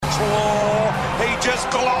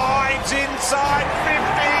just glides inside 50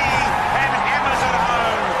 and hammers it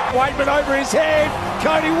home. Waitman over his head.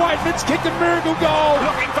 Cody Waitman's kicked a miracle goal.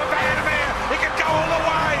 Looking for Vandermeer. He can go all the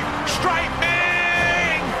way.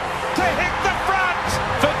 Straightening to hit the front.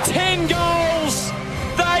 For 10 goals,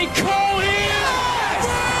 they call him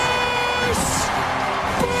Bruce!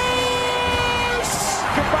 Bruce!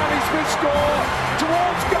 Can Bailey Smith score?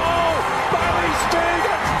 Towards goal. Bailey Smith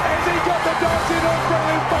has he got the Dogs in a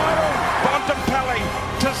brilliant final. Bontempelli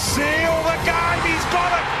to seal the game. He's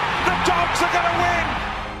got it. The Dogs are going to win.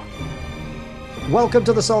 Welcome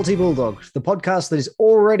to the Salty Bulldog, the podcast that is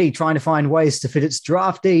already trying to find ways to fit its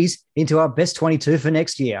draftees into our best 22 for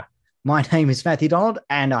next year. My name is Matthew Donald,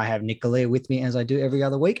 and I have Nick Galea with me as I do every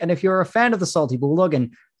other week. And if you're a fan of the Salty Bulldog,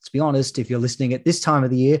 and let's be honest, if you're listening at this time of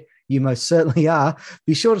the year, you most certainly are,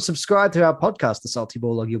 be sure to subscribe to our podcast, The Salty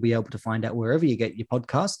Bulldog. You'll be able to find out wherever you get your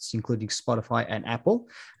podcasts, including Spotify and Apple.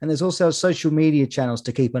 And there's also social media channels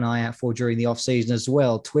to keep an eye out for during the off-season as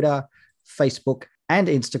well, Twitter, Facebook, and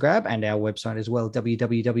Instagram, and our website as well,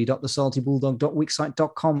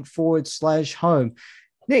 www.thesaltybulldog.wixsite.com/home.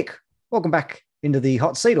 Nick, welcome back into the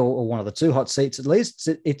hot seat, or one of the two hot seats at least.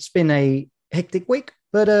 It's been a hectic week,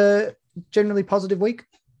 but a generally positive week.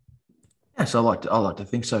 Yes, I like to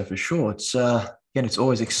think so for sure. It's again, it's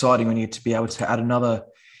always exciting when you get to be able to add another,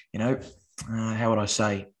 how would I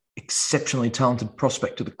say, exceptionally talented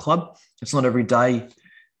prospect to the club. It's not every day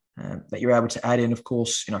that you're able to add in, of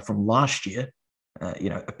course, from last year.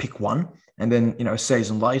 A pick one, and then, a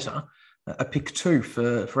season later, a pick two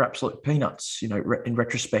for absolute peanuts, in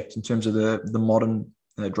retrospect, in terms of the modern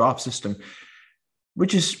draft system,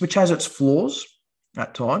 which has its flaws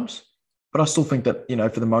at times. But I still think that,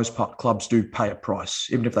 for the most part, clubs do pay a price,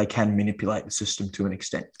 even if they can manipulate the system to an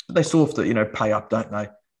extent. But they still have to, pay up, don't they?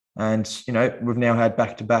 And, we've now had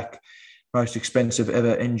back-to-back most expensive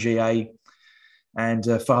ever NGA and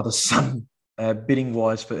father-son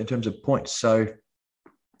bidding-wise in terms of points. So,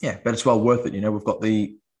 yeah, but it's well worth it. We've got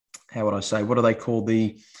the, how would I say, what do they call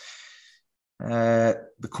the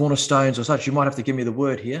cornerstones or such? You might have to give me the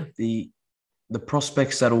word here. The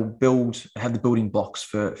prospects that'll have the building blocks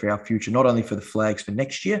for our future, not only for the flags for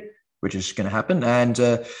next year, which is going to happen, and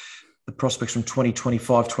the prospects from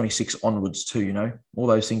 2025, 26 onwards too, all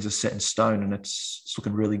those things are set in stone, and it's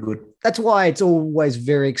looking really good. That's why it's always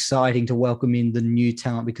very exciting to welcome in the new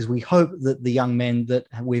talent, because we hope that the young men that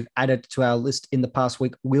we've added to our list in the past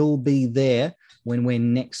week will be there when we're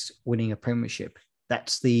next winning a premiership.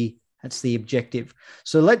 That's the objective.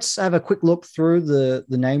 So let's have a quick look through the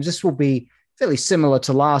names. This will be fairly similar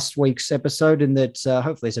to last week's episode in that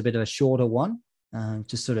hopefully it's a bit of a shorter one,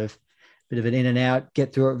 just sort of bit of an in and out,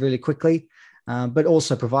 get through it really quickly, but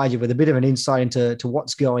also provide you with a bit of an insight into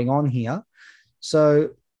what's going on here.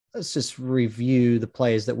 So let's just review the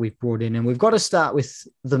players that we've brought in. And we've got to start with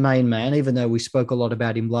the main man, even though we spoke a lot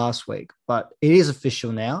about him last week. But it is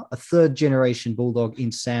official now. A third-generation Bulldog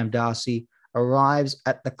in Sam Darcy arrives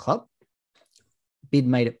at the club. Bid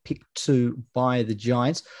made at pick 2 by the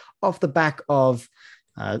Giants off the back of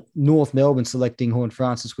North Melbourne selecting Horn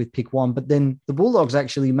Francis with pick 1, but then the Bulldogs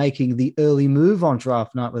actually making the early move on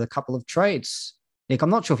draft night with a couple of trades. Nick, I'm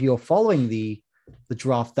not sure if you're following the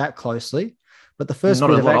draft that closely, but the first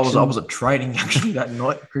bit of action... I wasn't trading actually that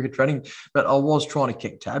night, cricket trading, but I was trying to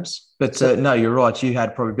kick tabs. But no, you're right. You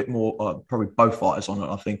had probably a bit more, probably both eyes on it,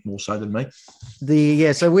 I think, more so than me.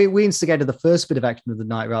 So we instigated the first bit of action of the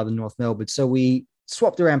night rather than North Melbourne. So we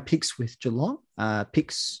swapped around picks with Geelong.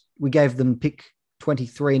 We gave them pick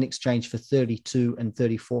 23 in exchange for 32 and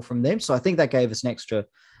 34 from them. So I think that gave us might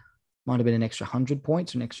have been an extra 100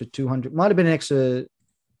 points, an extra 200, might have been an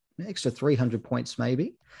extra 300 points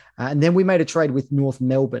maybe. And then we made a trade with North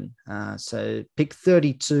Melbourne. So pick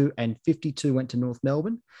 32 and 52 went to North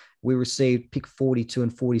Melbourne. We received pick 42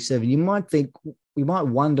 and 47. We might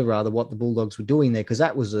wonder rather what the Bulldogs were doing there, because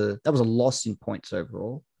that was a loss in points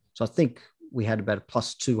overall. So I think we had about a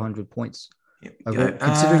plus 200 points overall,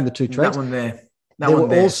 considering the two trades. That one there.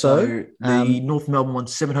 Also, the North Melbourne won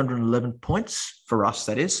 711 points for us,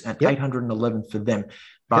 that is, and 811 for them.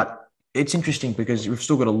 But it's interesting because we've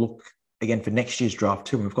still got to look again for next year's draft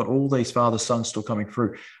too. And we've got all these father-sons still coming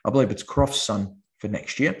through. I believe it's Croft's son for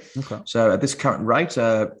next year. Okay. So at this current rate,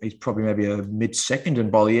 he's probably maybe a mid-second,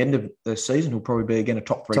 and by the end of the season, he'll probably be again a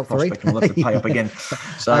top three prospect, and we'll have to pay up again.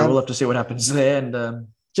 So we'll have to see what happens there. And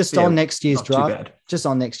on next year's draft,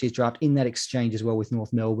 in that exchange as well with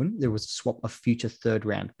North Melbourne, there was a swap of future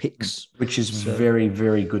third-round picks, which is very,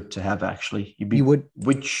 very good to have. Actually,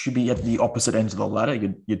 which should be at the opposite ends of the ladder.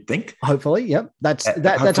 You'd think. Hopefully, yep. That's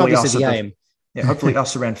obviously the aim. Yeah, hopefully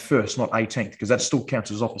us around first, not 18th, because that still counts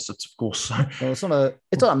as opposites, of course. So Well,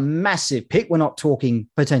 it's not a massive pick. We're not talking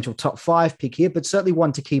potential top 5 pick here, but certainly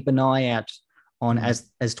one to keep an eye out on as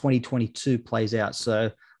 2022 plays out.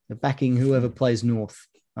 So they're backing whoever plays North,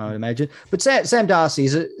 I would imagine. But Sam Darcy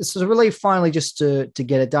it's a relief finally just to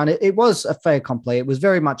get it done. It was a fait accompli. It was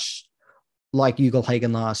very much like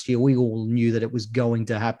Ugelhagen last year. We all knew that it was going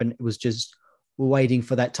to happen. It was just waiting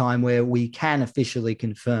for that time where we can officially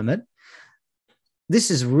confirm it. This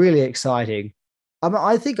is really exciting.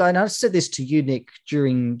 I think I said this to you, Nick,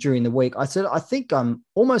 during the week. I said I think I'm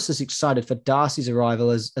almost as excited for Darcy's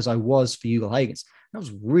arrival as I was for Ugelhagen's. I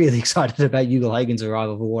was really excited about Ugelhagen's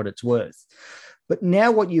arrival for what it's worth. But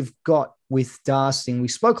now what you've got with Darcy, and we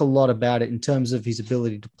spoke a lot about it in terms of his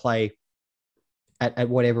ability to play at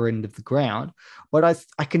whatever end of the ground, but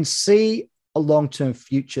I can see a long-term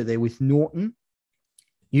future there with Norton,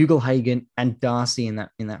 Ugelhagen, and Darcy in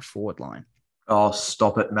that forward line. Oh,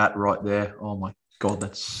 stop it, Matt, right there. Oh, my God,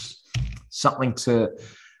 that's something to,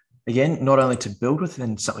 again, not only to build with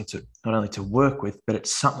and something to not only to work with, but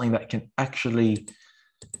it's something that can actually,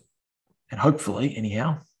 and hopefully,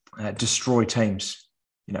 anyhow, destroy teams.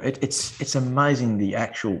 You know, it's amazing the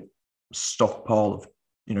actual stockpile of,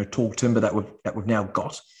 you know, tall timber that we've now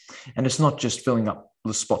got. And it's not just filling up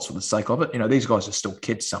the spots for the sake of it. You know, these guys are still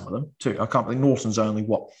kids, some of them, too. I can't believe Norton's only,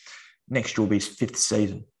 next year will be his 5th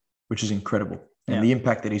season, which is incredible. And the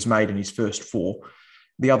impact that he's made in his first 4.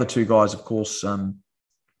 The other 2 guys, of course,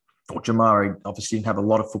 Jamari obviously didn't have a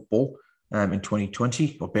lot of football in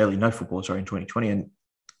 2020, or barely no football, in 2020,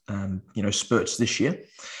 and, you know, spurts this year.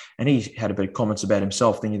 And he had a bit of comments about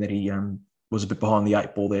himself, thinking that he was a bit behind the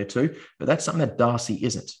 8 ball there too. But that's something that Darcy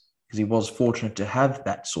isn't, because he was fortunate to have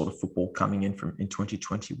that sort of football coming in in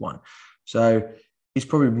 2021. So he's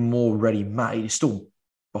probably more ready-made. He's still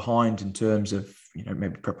behind in terms of, you know,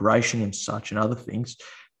 maybe preparation and such and other things.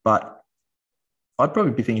 But I'd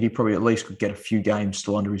probably be thinking he probably at least could get a few games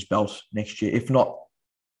still under his belt next year, if not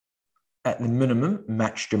at the minimum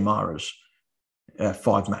match Jamara's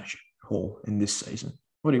 5-match haul in this season.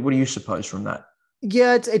 What do you suppose from that?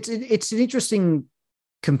 Yeah, it's an interesting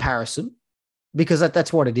comparison, because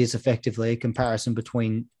that's what it is, effectively, a comparison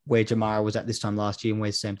between where Jamara was at this time last year and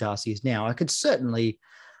where Sam Darcy is now. I could certainly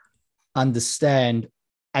understand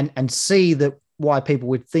and see that why people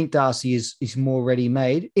would think Darcy is more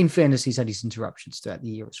ready-made. In fairness, he's had his interruptions throughout the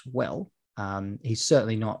year as well. He's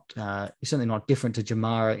certainly not different to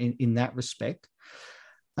Jamara in that respect.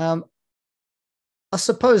 I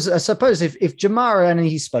suppose if Jamara, and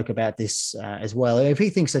he spoke about this as well, if he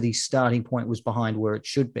thinks that his starting point was behind where it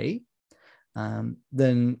should be,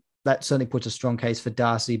 then that certainly puts a strong case for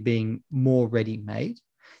Darcy being more ready-made.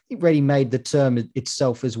 Ready-made, the term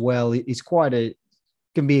itself as well, is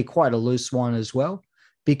can be quite a loose one as well,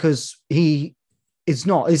 because this is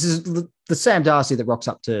the Sam Darcy that rocks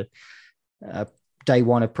up to day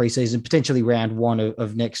 1 of preseason, potentially round 1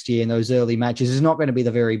 of next year in those early matches, is not going to be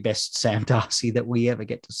the very best Sam Darcy that we ever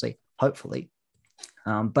get to see, hopefully.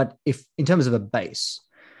 But if in terms of a base,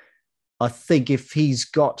 I think if he's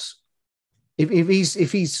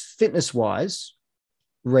fitness-wise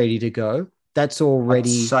ready to go, that's already...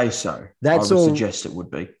 I'd say so. I would suggest it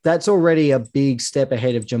would be. That's already a big step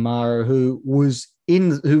ahead of Jamara, whose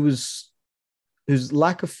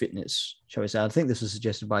lack of fitness, shall we say, I think this was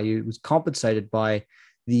suggested by you, was compensated by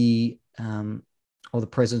the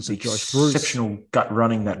presence of Josh Bruce. Exceptional gut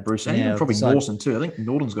running that Bruce, and even probably Norton too. I think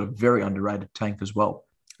Norton's got a very underrated tank as well.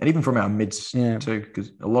 And even from our mids too,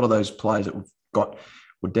 because a lot of those players that we've got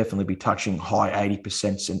would definitely be touching high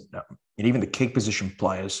 80%. And even the key position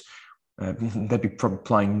players, they'd be probably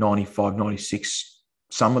playing 95, 96,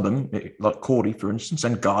 some of them, like Cordy, for instance,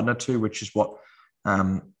 and Gardner too, which is what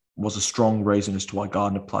was a strong reason as to why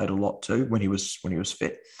Gardner played a lot too when he was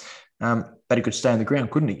fit. That he could stay on the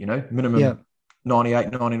ground, couldn't he? You know, minimum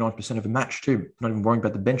 98, 99% of a match too. Not even worrying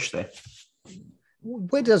about the bench there.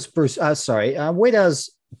 Where does where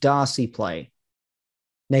does Darcy play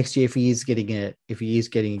next year if he is getting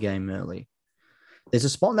a game early? There's a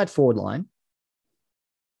spot in that forward line.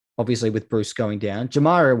 Obviously, with Bruce going down,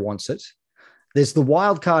 Jamara wants it. There's the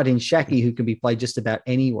wild card in Shaki, who can be played just about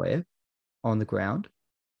anywhere on the ground.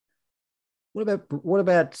 What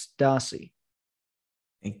about Darcy?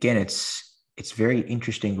 Again, it's very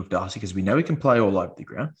interesting with Darcy, because we know he can play all over the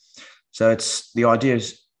ground. So the idea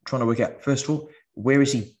is trying to work out, first of all, where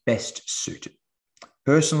is he best suited?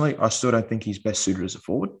 Personally, I still don't think he's best suited as a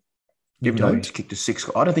forward. Even though he's kicked a 6,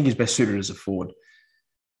 I don't think he's best suited as a forward.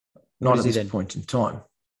 Not at this point in time.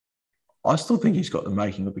 I still think he's got the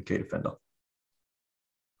making of a key defender,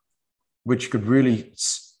 which could really,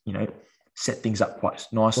 you know, set things up quite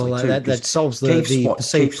nicely Well, too. that solves the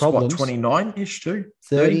perceived problems. 29-ish too,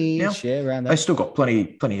 30 now. Yeah, around that. They still got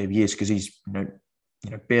plenty of years because he's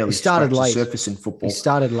barely started scratched late. the surface in football. He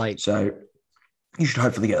started late, so you should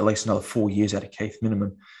hopefully get at least another 4 years out of Keith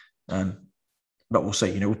minimum. But we'll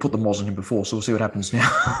see. We'll put the moz on him before, so we'll see what happens now.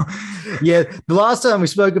 Yeah, the last time we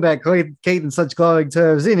spoke about Keith in such glowing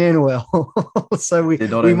terms in NWL, so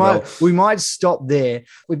we might stop there.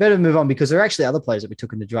 We better move on because there are actually other players that we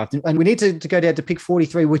took in the draft, and we need to go down to pick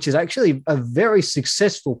 43, which is actually a very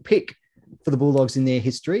successful pick for the Bulldogs in their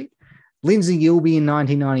history. Lindsay Gilbey in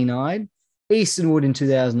 1999, Easton Wood in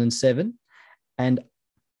 2007, and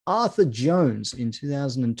Arthur Jones in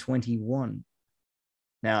 2021.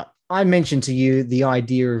 Now, I mentioned to you the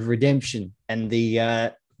idea of redemption and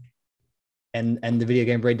the video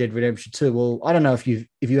game Red Dead Redemption 2. Well, I don't know if you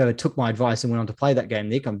ever took my advice and went on to play that game,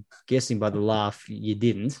 Nick. I'm guessing by the laugh you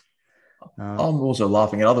didn't. I'm also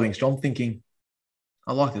laughing at other things. I'm thinking,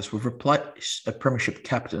 I like this. We've replaced a premiership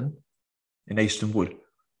captain in Easton Wood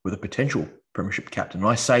with a potential premiership captain. And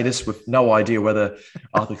I say this with no idea whether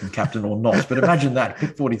Arthur can captain or not. But imagine that,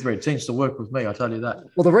 pick 43. It seems to work with me, I tell you that.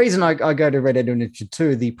 Well, the reason I go to Red Dead Redemption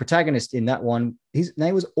 2, the protagonist in that one, his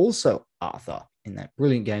name was also Arthur in that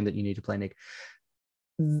brilliant game that you need to play, Nick.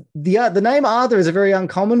 The name Arthur is a very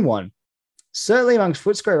uncommon one, certainly amongst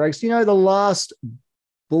Footscray ranks. Do you know the last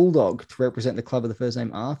Bulldog to represent the club with the first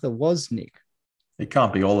name Arthur was, Nick? It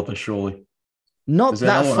can't be Oliver, surely. Not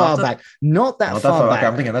that far back. Not that far back. Okay,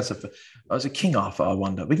 I'm thinking that's a King Arthur, I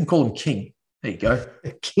wonder. We can call him King. There you go.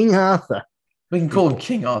 King Arthur. We can call him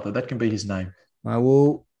King Arthur. That can be his name.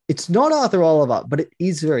 Well, it's not Arthur Oliver, but it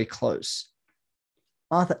is very close.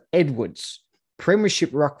 Arthur Edwards, Premiership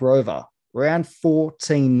Ruck Rover, round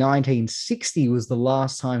 14, 1960 was the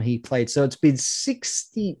last time he played. So it's been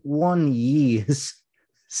 61 years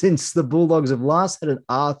since the Bulldogs have last had an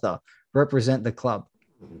Arthur represent the club.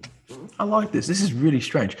 I like this. This is really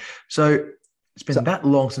strange. So it's been that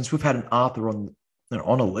long since we've had an Arthur on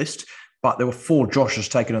a list, but there were 4 Joshes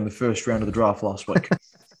taken in the first round of the draft last week.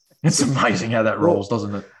 It's amazing how that rolls,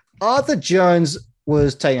 doesn't it? Arthur Jones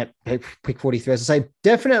was taken at pick 43, as I say,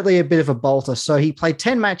 definitely a bit of a bolter. So he played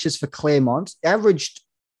 10 matches for Claremont, averaged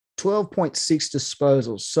 12.6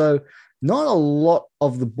 disposals. So not a lot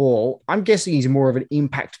of the ball. I'm guessing he's more of an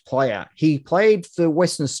impact player. He played for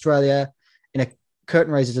Western Australia in a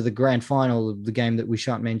curtain raiser to the grand final of the game that we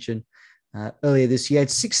shan't mention earlier this year. He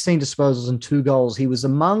had 16 disposals and 2 goals. He was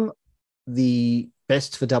among the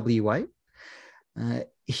best for WA.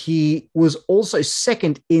 He was also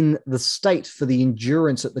second in the state for the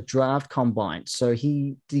endurance at the draft combine. So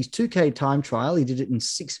he did his 2K time trial. He did it in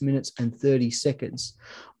 6 minutes and 30 seconds.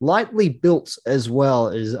 Lightly built as well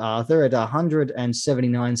as Arthur at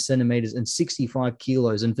 179 centimeters and 65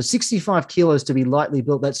 kilos. And for 65 kilos to be lightly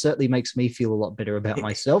built, that certainly makes me feel a lot better about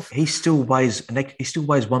myself. He still weighs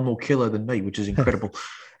 1 more kilo than me, which is incredible.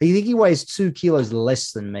 I think he weighs 2 kilos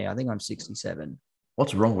less than me. I think I'm 67.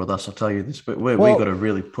 What's wrong with us? I'll tell you this, but we've got to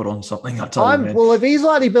really put on something. Man. Well, if he's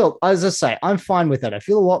lightly built, as I say, I'm fine with that. I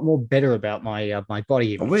feel a lot more better about my my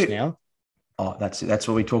body image now. Oh, that's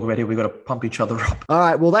what we talk about here. We've got to pump each other up. All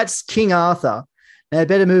right, well, that's King Arthur. Now, I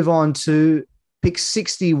better move on to pick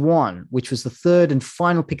 61, which was the third and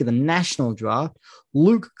final pick of the national draft,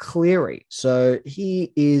 Luke Cleary. So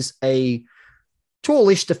he is a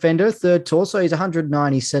tallish defender, third tall, so he's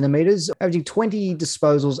 190 centimeters, averaging 20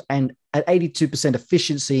 disposals and at 82%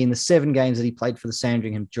 efficiency in the 7 games that he played for the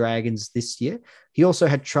Sandringham Dragons this year. He also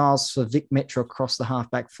had trials for Vic Metro across the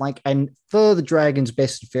halfback flank, and for the Dragons'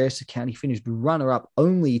 best and fairest account, he finished runner-up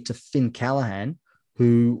only to Finn Callahan,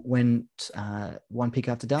 who went 1 pick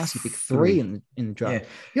after Darcy, pick 3 in the draft.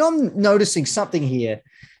 Yeah. I'm noticing something here.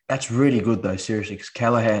 That's really good, though, seriously, because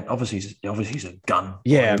Callahan, obviously he's a gun.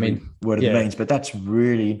 Yeah, word it means, but that's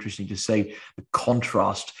really interesting to see the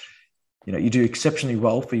contrast. You do exceptionally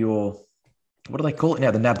well for your, what do they call it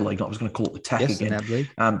now? The NAB League. I was going to call it the TAC again. The NAB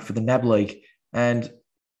League. For the NAB League. And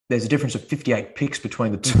there's a difference of 58 picks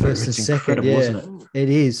between the two. First it's and second, incredible, isn't it? It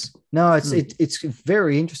is. No, it's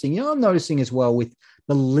very interesting. I'm noticing as well with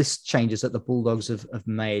the list changes that the Bulldogs have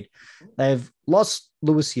made. They've lost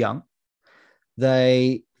Lewis Young.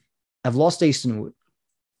 They have lost Easton Wood.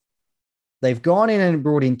 They've gone in and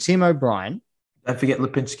brought in Tim O'Brien. Don't forget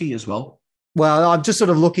Lipinski as well. Well, I'm just sort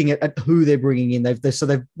of looking at who they're bringing in. They've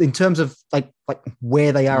in terms of like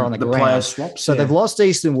where they are on the ground. Player swaps. So they've lost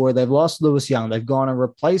Easton Wood. They've lost Lewis Young. They've gone and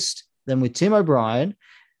replaced them with Tim O'Brien.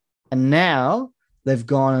 And now they've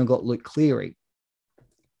gone and got Luke Cleary.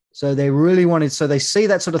 So they really wanted, so they see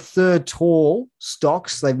that sort of third tall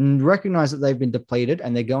stocks. They've recognized that they've been depleted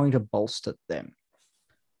and they're going to bolster them.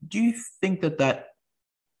 Do you think that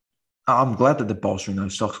I'm glad that they're bolstering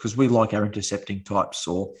those stocks because we like our intercepting types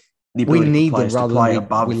or the We ability need for them players to rather play than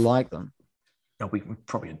above. we like them. We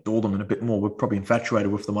probably adore them and a bit more. We're probably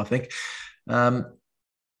infatuated with them, I think. Do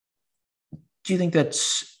you think that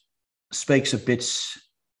speaks a bit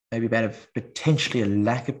maybe about potentially a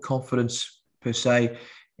lack of confidence per se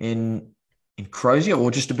in Crozier,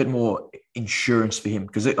 or just a bit more insurance for him?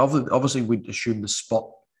 Because obviously we'd assume the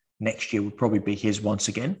spot next year would probably be his once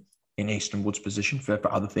again in Easton Wood's position for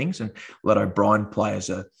other things, and let O'Brien play as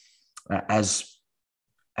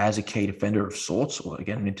a key defender of sorts, or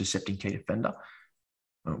again an intercepting key defender.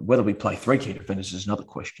 Whether we play 3 key defenders is another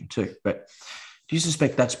question too. But do you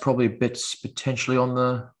suspect that's probably a bit potentially on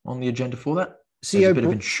the agenda for that? See, a bit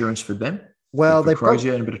of insurance for them. Well, for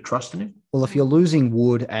Crozier and a bit of trust in him. Well, if you're losing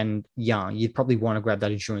Wood and Young, you'd probably want to grab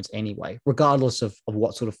that insurance anyway, regardless of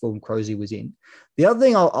what sort of form Crozier was in. The other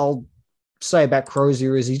thing I'll say about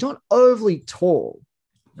Crozier is he's not overly tall.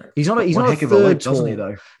 He's not a third tall. Doesn't he,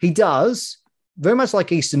 though? He does, very much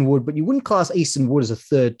like Easton Wood, but you wouldn't class Easton Wood as a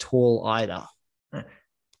third tall either.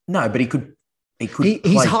 No, but he could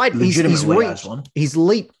his height, legitimately as one. His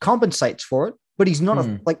leap compensates for it, but he's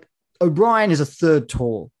not like O'Brien is a third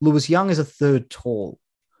tall. Lewis Young is a third tall.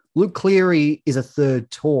 Luke Cleary is a third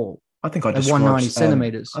tall. I think I described 190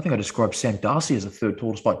 centimeters. I think I described Sam Darcy as a third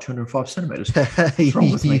tall despite 205 centimeters.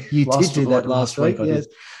 You did do that last week. Yes.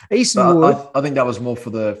 Easton Wood. I think that was more for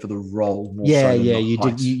the role.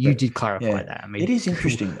 You did clarify that. I mean, it is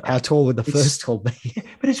interesting. How tall would the first tall be?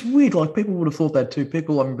 But it's weird. Like, people would have thought that too.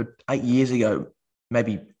 People, I remember 8 years ago,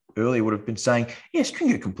 maybe earlier, would have been saying, yeah,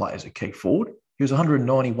 Stringer can play as a key forward. He was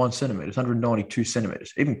 191 centimeters, 192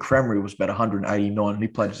 centimeters. Even Cramry was about 189, and he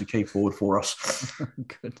played as a key forward for us.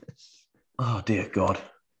 Goodness. Oh, dear God.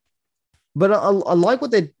 But I like what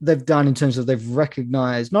they've done in terms of they've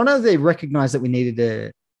recognized, not only they recognized that we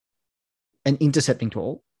needed an intercepting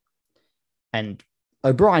tall, and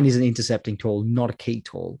O'Brien is an intercepting tall, not a key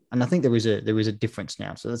tall. And I think there is a difference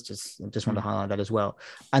now. So I just want to highlight that as well.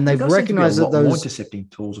 And they've recognized that those more intercepting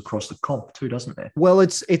tools across the comp too, doesn't there? Well,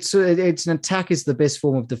 it's an attack is the best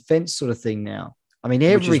form of defense sort of thing now. I mean,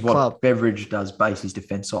 every club. What Beveridge does base his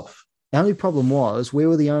defense off. The only problem was we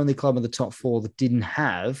were the only club in the top 4 that didn't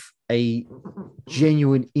have a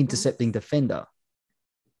genuine intercepting defender.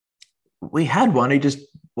 We had one. He just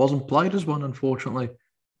wasn't played as one, unfortunately.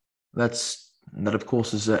 That, of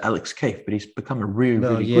course, is Alex Keefe, but he's become a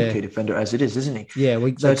really good key defender as it is, isn't he? Yeah,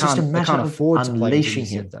 so it's just a matter of afford to unleashing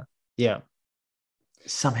him. Yeah.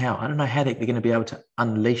 Somehow, I don't know how they're going to be able to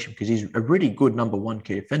unleash him because he's a really good number 1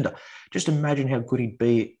 key defender. Just imagine how good he'd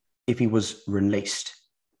be if he was released.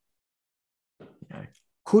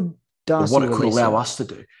 Could Darcy what it could allow us to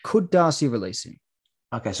do? Could Darcy release him?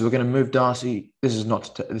 Okay, so we're going to move Darcy. This is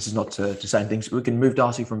not to say things. We can move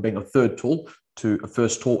Darcy from being a third tall to a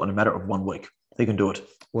first tall in a matter of 1 week. He can do it.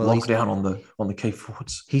 Well, lock down on the key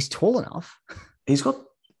forwards. He's tall enough. He's got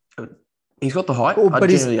the height. But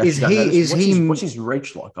what's his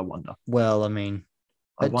reach like? I wonder. Well, I mean,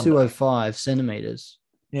 at 205 centimeters.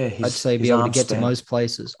 Yeah, I'd say be able to get to most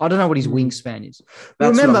places. I don't know what his wingspan is.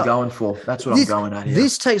 That's what I'm going for. That's what I'm going at here.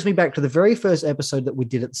 This takes me back to the very first episode that we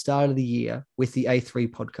did at the start of the year with the A3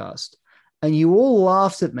 podcast. And you all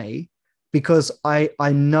laughed at me because I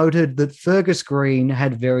noted that Fergus Green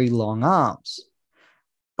had very long arms.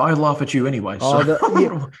 I laugh at you anyway.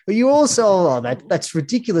 So. You also, that's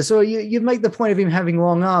ridiculous. So you make the point of him having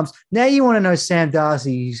long arms. Now you want to know Sam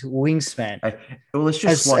Darcy's wingspan. Well, it's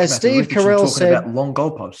just as Steve Carell said, about long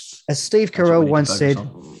goalposts. As Steve Carell once said,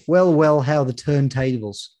 well, how the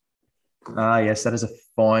turntables. Yes, that is a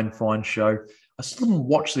fine show. I still haven't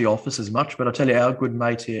watched The Office as much, but I tell you, our good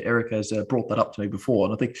mate here, Eric, has brought that up to me before.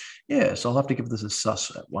 And I think, so I'll have to give this a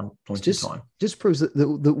suss at one point in time. Just proves that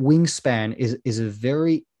the wingspan is a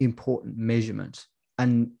very important measurement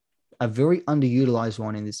and a very underutilized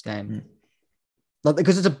one in this game.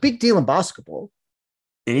 Because it's a big deal in basketball.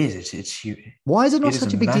 It is. It's huge. Why is it not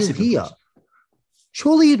such a big deal here?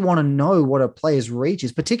 Surely you'd want to know what a player's reach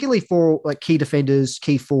is, particularly for like key defenders,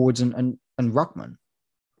 key forwards, and ruckman.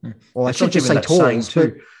 Well, I should just say talls,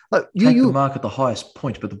 too. But take the mark at the highest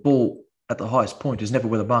point, but the ball at the highest point is never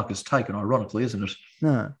where the mark is taken, ironically, isn't it?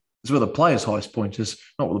 No. It's where the player's highest point is,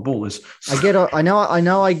 not where the ball is. I know I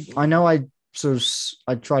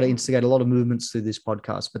try to instigate a lot of movements through this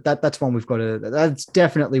podcast, but that's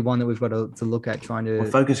definitely one that we've got to look at We're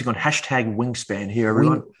focusing on hashtag wingspan here,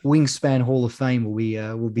 everyone. Wingspan Hall of Fame will be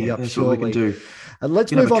up that's shortly. What we can do.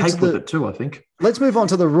 Let's move on to it too, I think. Let's move on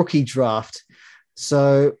to the rookie draft.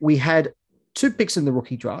 So we had 2 picks in the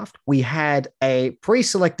rookie draft. We had a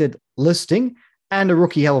pre-selected listing and a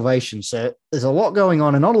rookie elevation. So there's a lot going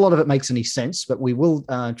on, and not a lot of it makes any sense, but we will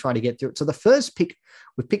try to get through it. So the first pick,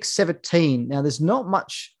 we picked 17. Now, there's not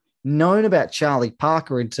much known about Charlie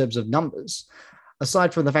Parker in terms of numbers,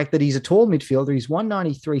 aside from the fact that he's a tall midfielder. He's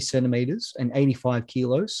 193 centimeters and 85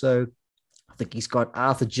 kilos. So I think he's got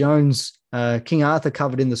Arthur Jones, King Arthur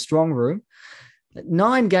covered in the strong room.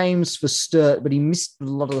 9 games for Sturt, but he missed a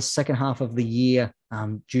lot of the second half of the year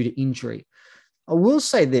due to injury. I will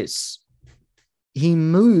say this. He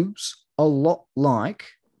moves a lot like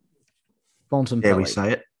Bontempelli. Yeah, we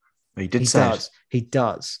say it. He did say it. He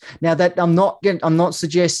does. Now that I'm not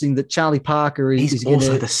suggesting that Charlie Parker is. He's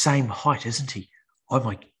also the same height, isn't he? Oh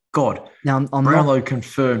my God! Now I'm Brownlow not,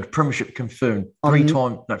 confirmed, Premiership confirmed,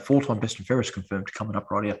 4-time best and fairest confirmed coming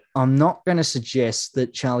up right here. I'm not going to suggest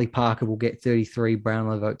that Charlie Parker will get 33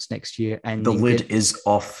 Brownlow votes next year, and the lid is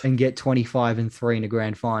off, and get 25 and 3 in a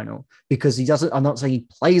grand final, because he doesn't. I'm not saying he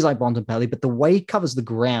plays like Bontempelli, but the way he covers the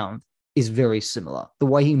ground is very similar. The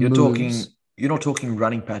way he moves. You're not talking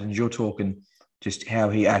running patterns. You're talking just how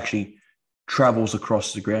he actually travels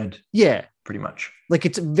across the ground. Yeah, pretty much. Like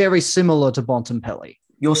it's very similar to Bontempelli.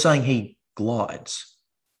 You're saying he glides?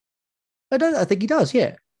 I think he does.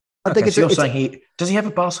 Yeah. You're saying does he have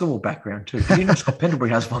a basketball background too? You know, Scott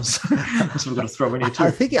Pendlebury has one, so that's what we've got to throw in here too.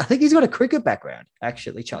 I think he's got a cricket background,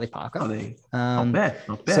 actually, Charlie Parker. Not bad.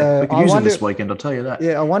 So we could use him this weekend, I'll tell you that.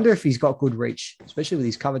 Yeah, I wonder if he's got good reach, especially with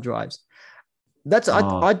his cover drives. That's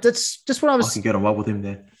just what I was. I can get on well with him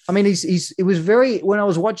there. I mean, it was very, when I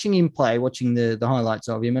was watching him play, watching the highlights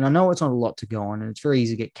of him, and I know it's not a lot to go on, and it's very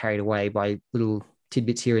easy to get carried away by little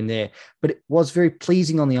tidbits here and there, but it was very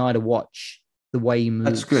pleasing on the eye to watch the way he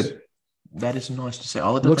moves. That's good. That is nice to see. It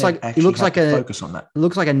looks like focus on that. It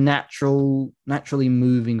looks like a naturally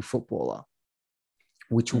moving footballer,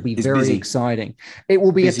 which will be very exciting. It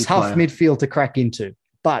will be a tough midfield to crack into.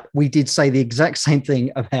 But we did say the exact same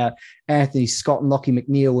thing about Anthony Scott and Lockie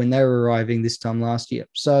McNeil when they were arriving this time last year.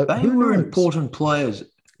 So they were important players,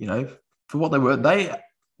 for what they were.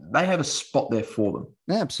 They have a spot there for them.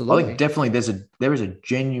 Absolutely. I think definitely there is a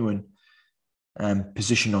genuine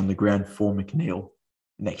position on the ground for McNeil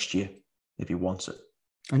next year if he wants it.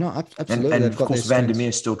 I know, absolutely. And of course, Van der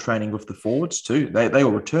Meer's still training with the forwards too. They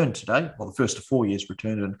all returned today. Well, the first of 4 years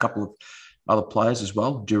returned, and a couple of other players as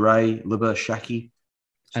well. Duray, Libba, Shaki.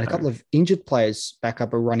 And a couple of injured players back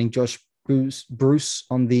up are running. Josh Bruce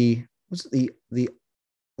on the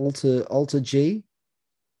Alter G.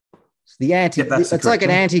 It's the it's like an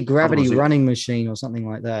anti-gravity running machine or something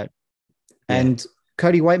like that. Yeah. And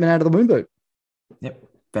Cody Waitman out of the moon boot. Yep,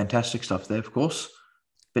 fantastic stuff there, of course.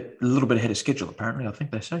 But a little bit ahead of schedule, apparently. I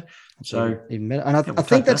think they say. So, and I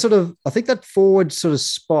think that forward sort of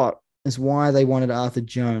spot is why they wanted Arthur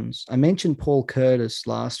Jones. I mentioned Paul Curtis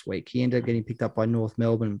last week. He ended up getting picked up by North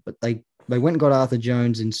Melbourne, but they went and got Arthur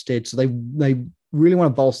Jones instead. So they really want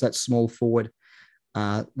to bolster that small forward,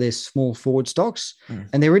 their small forward stocks.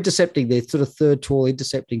 And they're intercepting, their sort of third tall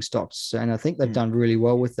intercepting stocks. And I think they've done really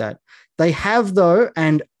well with that. They have, though,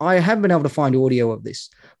 and I haven't been able to find audio of this,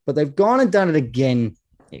 but they've gone and done it again,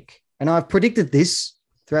 Nick. And I've predicted this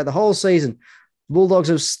throughout the whole season. Bulldogs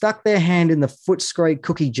have stuck their hand in the Footscray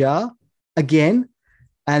cookie jar again,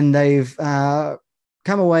 and they've come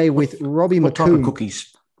away with Robbie McComb. What type of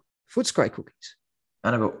cookies? Footscray cookies.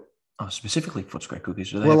 I know, but specifically Footscray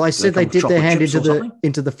cookies. I said they did their hand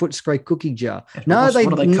into the Footscray cookie jar. Yeah, what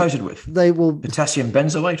are they coated with? They will potassium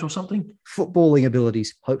benzoate or something. Footballing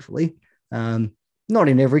abilities, hopefully. Not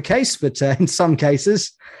in every case, but in some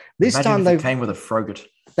cases. Imagine time they came with a Frogut.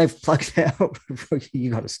 They've plugged out, you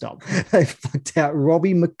got to stop. They've plugged out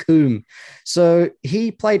Robbie McComb. So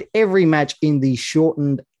he played every match in the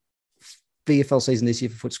shortened VFL season this year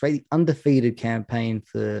for Footscray, the undefeated campaign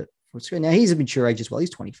for Footscray. Now, he's a mature age as well. He's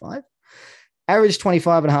 25. Averaged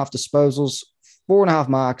 25 and a half disposals, 4.5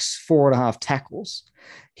 marks, 4.5 tackles.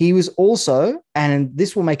 He was also, and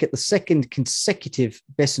this will make it the second consecutive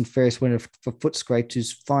best and fairest winner for Footscray to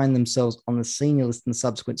find themselves on the senior list in the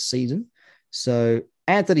subsequent season. So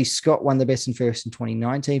Anthony Scott won the best and fairest in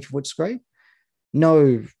 2019 for Footscray.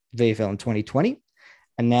 No VFL in 2020.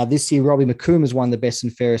 And now this year, Robbie McComb has won the best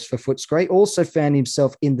and fairest for Footscray. Also found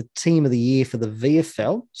himself in the team of the year for the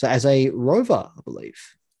VFL. So as a rover, I believe.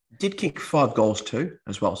 Did kick 5 goals too,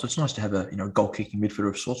 as well. So it's nice to have a goal-kicking midfielder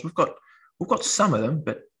of sorts. We've got some of them,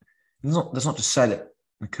 but that's not to say that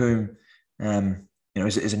McComb,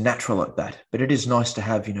 is a natural at that. But it is nice to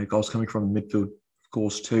have goals coming from the midfield, of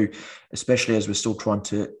course, too, especially as we're still trying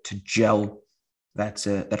to gel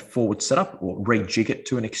that forward setup or rejig it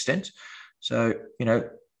to an extent. So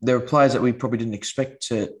there are players that we probably didn't expect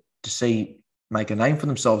to see make a name for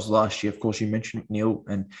themselves last year. Of course, you mentioned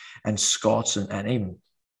McNeil and Scott and even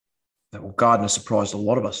Gardner surprised a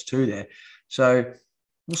lot of us too there. So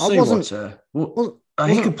we'll see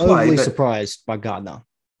he could play. Overly surprised by Gardner.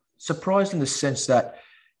 Surprised in the sense that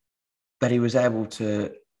he was able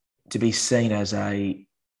to be seen as an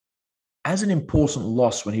important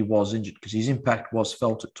loss when he was injured, because his impact was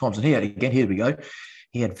felt at times. And here we go.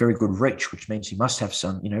 He had very good reach, which means he must have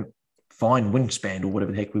some, fine wingspan or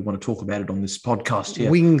whatever the heck we want to talk about it on this podcast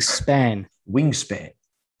here. Wingspan.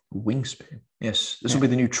 Yes, this will be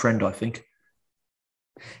the new trend, I think.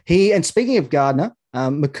 And speaking of Gardner,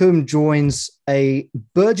 McComb joins a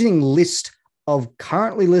burgeoning list of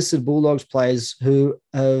currently listed Bulldogs players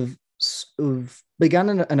who've begun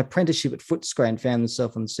an apprenticeship at Footscray and found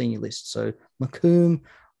themselves on the senior list. So McComb,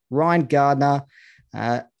 Ryan Gardner,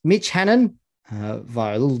 Mitch Hannon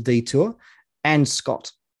via a little detour, and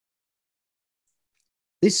Scott.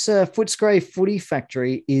 This Footscray footy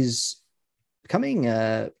factory is becoming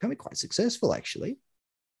quite successful, actually.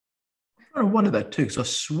 I wonder that too, because I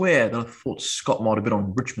swear that I thought Scott might have been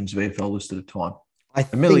on Richmond's VFL list at the time.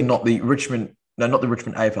 Admittedly, not the Richmond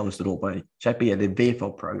AFL list at all, but their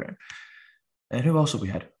VFL program. And who else have we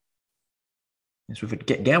had? Yes,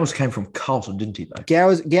 Gowers came from Carlton, didn't he, though?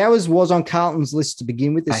 Gowers was on Carlton's list to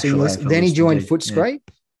begin with, the senior list. Then he joined Footscray,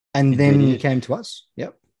 and then he came to us.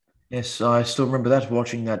 Yep. Yes, I still remember that,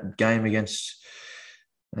 watching that game against,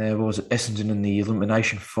 Essendon in the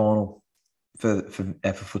elimination final for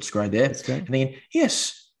Footscray there. And thinking,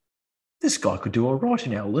 yes, this guy could do all right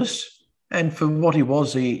in our list. And for what he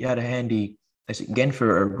was, he had a handy, again,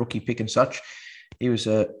 for a rookie pick and such, he was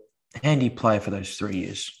a handy player for those 3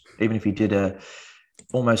 years. Even if he did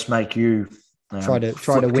almost make you try to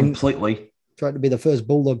win completely. Tried to be the first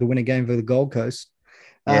Bulldog to win a game for the Gold Coast.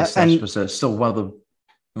 Yes, that was still one of the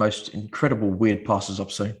most incredible weird passes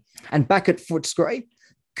I've seen. And back at Footscray,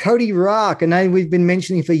 Cody Raak, a name we've been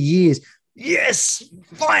mentioning for years. Yes,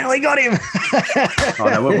 finally got him.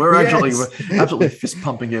 We're absolutely fist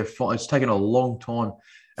pumping here. It's taken a long time,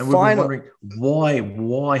 and we've been wondering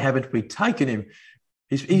why haven't we taken him?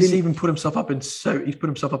 He's even put himself up in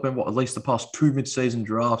what, at least the past 2 mid-season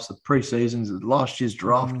drafts, the pre-seasons, last year's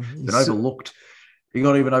draft, been overlooked. He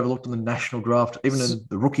got even overlooked in the national draft, even in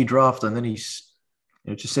the rookie draft, and then he's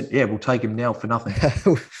just said, "Yeah, we'll take him now for nothing."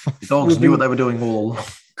 The Dogs knew what they were doing all along.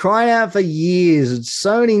 Crying out for years.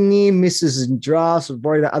 So many near misses in drafts. We've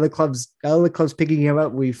worried about other clubs picking him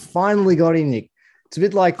up. We finally got him, Nick. It's a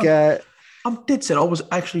bit like... I'm dead set. I was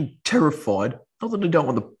actually terrified. Not that I don't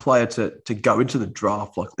want the player to go into the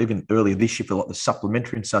draft, like even earlier this year for like the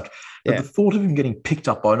supplementary and such. But the thought of him getting picked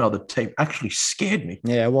up by another team actually scared me.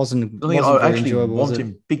 Yeah, it wasn't I actually enjoyable, want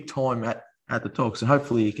him big time at the Dogs, and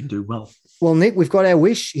hopefully he can do well. Well, Nick, we've got our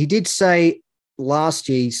wish. He did say last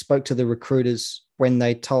year he spoke to the recruiters when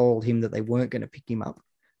they told him that they weren't going to pick him up.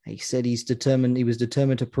 He said he was determined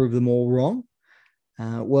to prove them all wrong.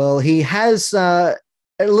 Well, he has, at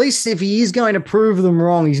least if he is going to prove them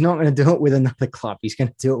wrong, he's not going to do it with another club. He's going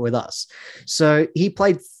to do it with us. So he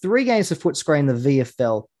played 3 games for Footscray in the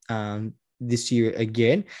VFL this year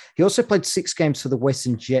again. He also played 6 games for the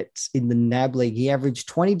Western Jets in the NAB League. He averaged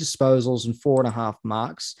 20 disposals and 4.5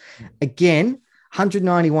 marks. Again,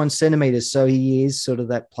 191 centimetres. So he is sort of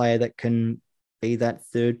that player that can be that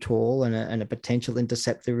third tall and a potential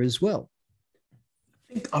interceptor as well.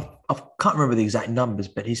 I can't remember the exact numbers,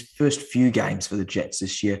 but his first few games for the Jets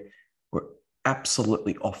this year were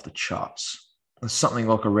absolutely off the charts. Something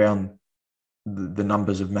like around the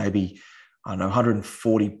numbers of maybe,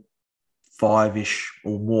 145-ish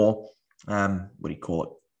or more. What do you call it?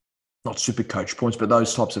 Not super coach points, but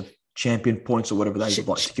those types of champion points or whatever they would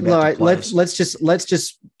like to give out to players. Let's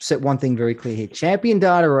just set one thing very clear here. Champion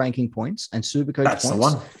data ranking points and Supercoach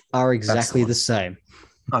points are exactly the same.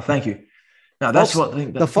 Oh, thank you. No, that's what I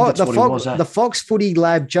think. The Fox Footy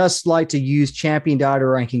Lab just like to use champion data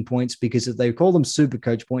ranking points because if they call them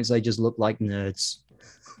Supercoach points, they just look like nerds.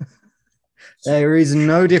 There is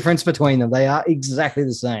no difference between them. They are exactly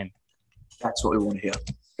the same. That's what we want to hear.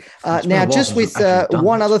 Now, just with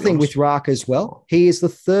one other thing with Raak as well, he is the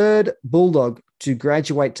 3rd Bulldog to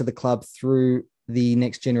graduate to the club through the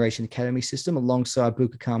Next Generation Academy system alongside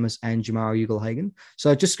Buka Kamas and Jamara Ugelhagen.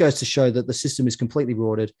 So it just goes to show that the system is completely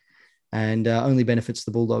rorted and only benefits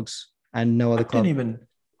the Bulldogs and no other club.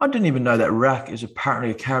 I didn't even know that Raak is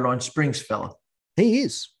apparently a Caroline Springs fella. He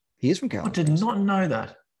is. He is from Caroline Springs. I did not know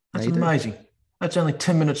that. That's amazing. That's only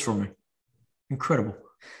 10 minutes from me. Incredible.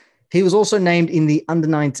 He was also named in the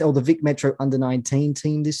under-19 or the Vic Metro under-19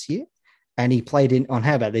 team this year, and he played in.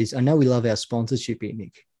 How about these? I know we love our sponsorship here,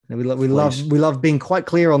 Nick. We love being quite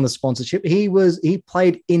clear on the sponsorship. He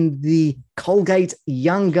played in the Colgate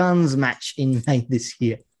Young Guns match in May this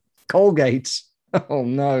year. Colgate. Oh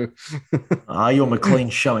no. You're McLean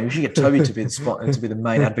showing. We should get Toby to be the spot and to be the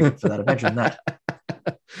main advocate for that. Imagine that.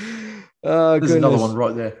 There's another one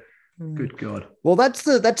right there. Good God. Well, that's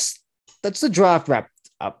the draft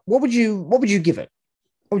wrapped up. What would you give it?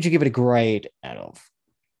 What would you give it a grade out of?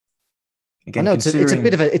 Again, I know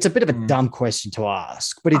it's a bit of a dumb question to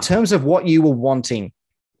ask, but in terms of what you were wanting,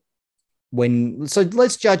 so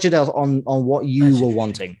let's judge it out on what you were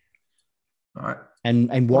wanting. All right.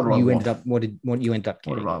 And what you ended up getting. What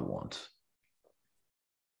did I want?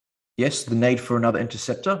 Yes, the need for another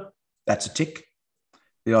interceptor. That's a tick.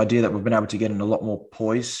 The idea that we've been able to get in a lot more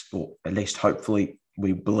poise, or at least hopefully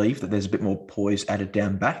we believe that there's a bit more poise added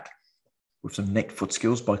down back with some neck foot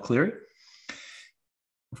skills by Cleary.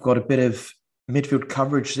 We've got a bit of midfield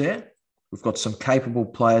coverage there. We've got some capable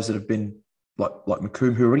players that have been like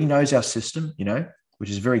McComb, who already knows our system, which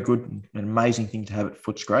is very good and an amazing thing to have at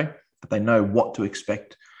Footscray, that they know what to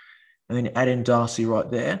expect. And then add in Darcy right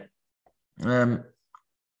there.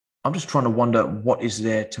 I'm just trying to wonder what is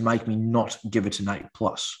there to make me not give it an A+.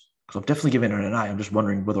 Because I've definitely given it an A. I'm just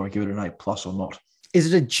wondering whether I give it an A+ or not.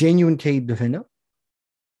 Is it a genuine key defender?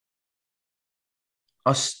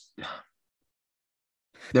 Because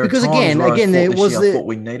again, there was I thought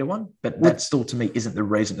we needed one, but that still to me isn't the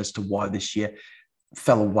reason as to why this year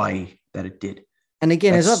fell away that it did. And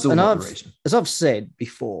again, as I've said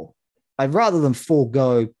before, I'd rather than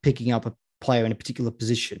forego picking up a player in a particular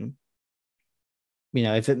position,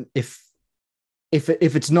 if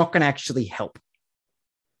it's not going to actually help.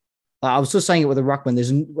 I was just saying it with a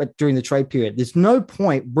ruckman. During the trade period, there's no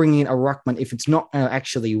point bringing in a ruckman if it's not going to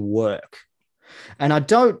actually work. And I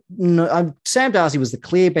don't know. Sam Darcy was the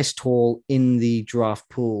clear best tall in the draft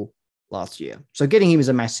pool last year, so getting him is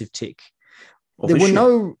a massive tick. There were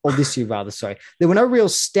no real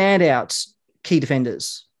standout key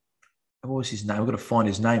defenders. What was his name? I've got to find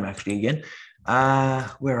his name actually again.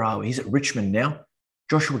 Where are we? He's at Richmond now.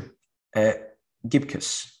 Joshua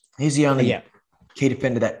Gibcus. He's the only key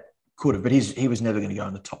defender that could have, but he was never going to go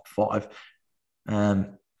in the top 5.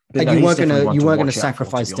 But you weren't going to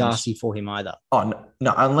sacrifice Darcy for him either. Oh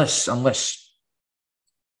no, unless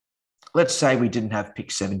let's say we didn't have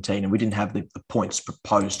pick 17 and we didn't have the points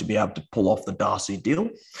proposed to be able to pull off the Darcy deal,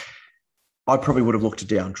 I probably would have looked to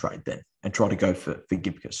down trade then and try to go for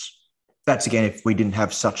Gibcus. That's again if we didn't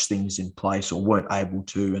have such things in place or weren't able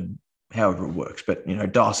to, and however it works. But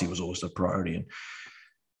Darcy was always a priority, and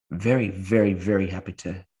very, very, very happy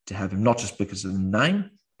to have him, not just because of the name,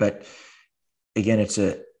 but again, it's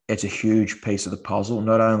a huge piece of the puzzle,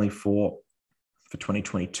 not only for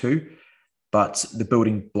 2022, but the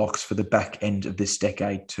building blocks for the back end of this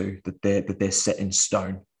decade too, that they're set in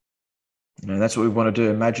stone. That's what we want to do.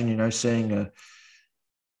 Imagine, seeing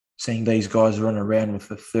these guys run around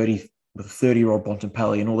with a 30-year-old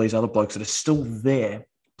Bontempelli and all these other blokes that are still there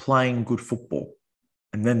playing good football,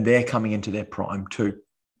 and then they're coming into their prime too.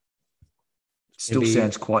 Still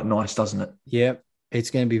sounds quite nice, doesn't it? Yeah. It's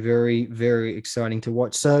going to be very, very exciting to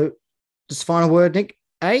watch. So just final word, Nick,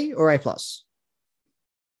 A or A+?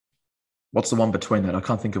 What's the one between that? I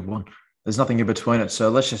can't think of one. There's nothing in between it. So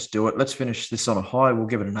let's just do it. Let's finish this on a high. We'll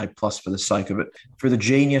give it an A+ for the sake of it. For the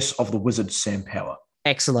genius of the wizard, Sam Power.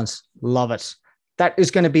 Excellent. Love it. That is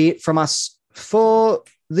going to be it from us for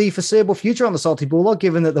the foreseeable future on the Salty Bulldog,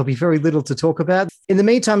 given that there'll be very little to talk about. In the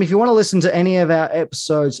meantime, if you want to listen to any of our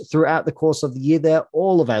episodes throughout the course of the year, they're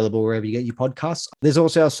all available wherever you get your podcasts. There's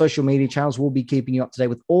also our social media channels. We'll be keeping you up to date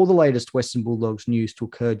with all the latest Western Bulldogs news to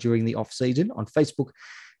occur during the off-season on Facebook,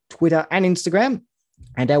 Twitter, and Instagram.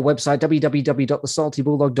 And our website,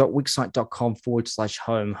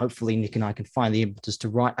 www.thesaltybulldog.wixsite.com/home. Hopefully, Nick and I can find the impetus to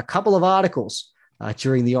write a couple of articles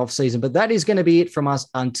during the off-season. But that is going to be it from us.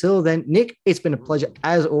 Until then, Nick, it's been a pleasure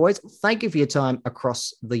as always. Thank you for your time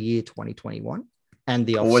across the year 2021 and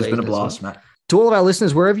the off-season. Always been a blast, Matt. To all of our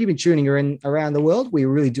listeners, wherever you've been tuning in around the world, we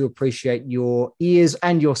really do appreciate your ears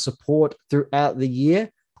and your support throughout the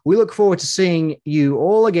year. We look forward to seeing you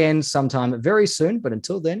all again sometime very soon. But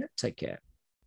until then, take care.